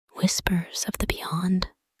Whispers of the Beyond,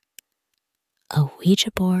 a Ouija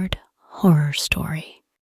board horror story.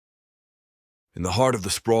 In the heart of the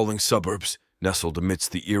sprawling suburbs, nestled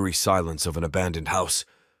amidst the eerie silence of an abandoned house,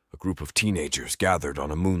 a group of teenagers gathered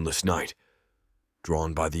on a moonless night.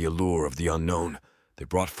 Drawn by the allure of the unknown, they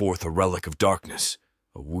brought forth a relic of darkness,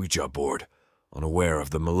 a Ouija board, unaware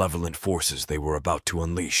of the malevolent forces they were about to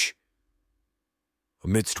unleash.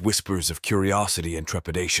 Amidst whispers of curiosity and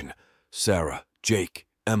trepidation, Sarah, Jake,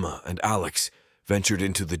 Emma, and Alex ventured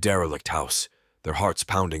into the derelict house, their hearts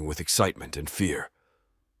pounding with excitement and fear.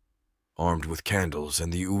 Armed with candles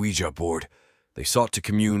and the Ouija board, they sought to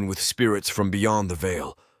commune with spirits from beyond the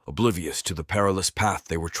veil, oblivious to the perilous path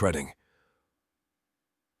they were treading.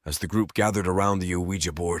 As the group gathered around the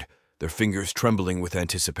Ouija board, their fingers trembling with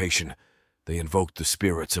anticipation, they invoked the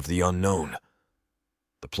spirits of the unknown.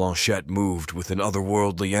 The planchette moved with an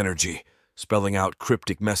otherworldly energy, spelling out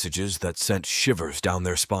cryptic messages that sent shivers down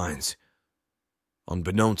their spines.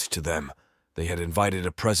 Unbeknownst to them, they had invited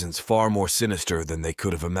a presence far more sinister than they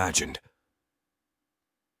could have imagined.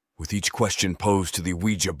 With each question posed to the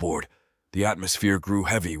Ouija board, the atmosphere grew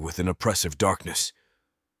heavy with an oppressive darkness.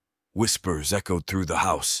 Whispers echoed through the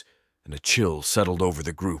house, and a chill settled over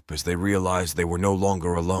the group as they realized they were no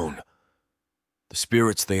longer alone. The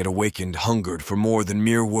spirits they had awakened hungered for more than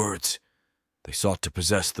mere words. They sought to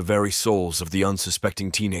possess the very souls of the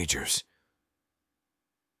unsuspecting teenagers.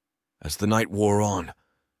 As the night wore on,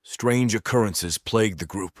 strange occurrences plagued the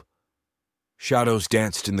group. Shadows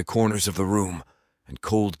danced in the corners of the room, and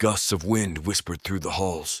cold gusts of wind whispered through the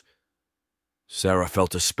halls. Sarah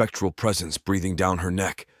felt a spectral presence breathing down her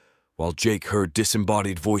neck, while Jake heard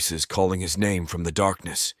disembodied voices calling his name from the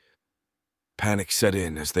darkness. Panic set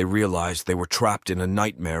in as they realized they were trapped in a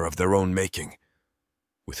nightmare of their own making.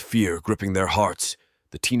 With fear gripping their hearts,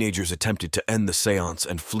 the teenagers attempted to end the seance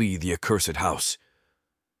and flee the accursed house.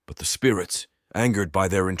 But the spirits, angered by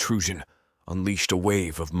their intrusion, unleashed a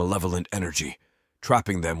wave of malevolent energy,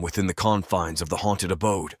 trapping them within the confines of the haunted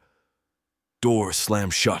abode. Doors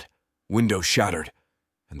slammed shut, windows shattered,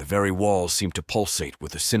 and the very walls seemed to pulsate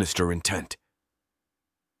with a sinister intent.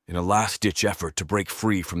 In a last-ditch effort to break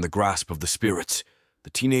free from the grasp of the spirits, the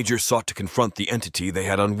teenagers sought to confront the entity they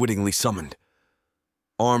had unwittingly summoned.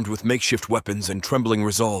 Armed with makeshift weapons and trembling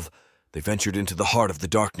resolve, they ventured into the heart of the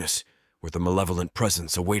darkness, where the malevolent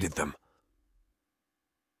presence awaited them.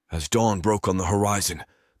 As dawn broke on the horizon,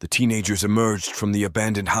 the teenagers emerged from the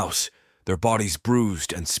abandoned house, their bodies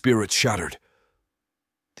bruised and spirits shattered.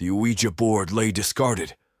 The Ouija board lay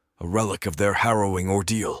discarded, a relic of their harrowing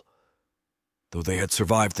ordeal. Though they had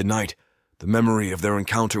survived the night, the memory of their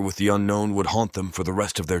encounter with the unknown would haunt them for the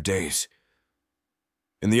rest of their days.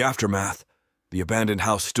 In the aftermath, the abandoned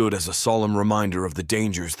house stood as a solemn reminder of the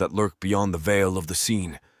dangers that lurk beyond the veil of the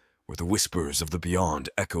scene, where the whispers of the beyond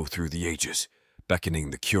echo through the ages,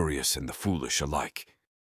 beckoning the curious and the foolish alike.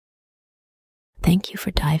 Thank you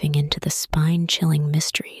for diving into the spine-chilling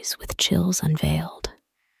mysteries with Chills Unveiled.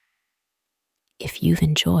 If you've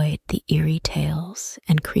enjoyed the eerie tales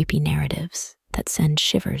and creepy narratives that send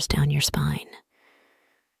shivers down your spine,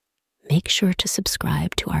 make sure to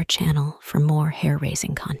subscribe to our channel for more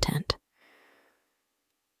hair-raising content.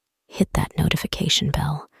 Hit that notification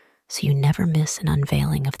bell so you never miss an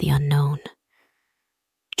unveiling of the unknown.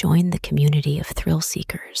 Join the community of thrill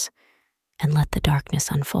seekers and let the darkness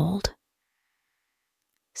unfold.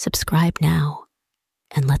 Subscribe now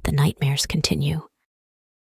and let the nightmares continue.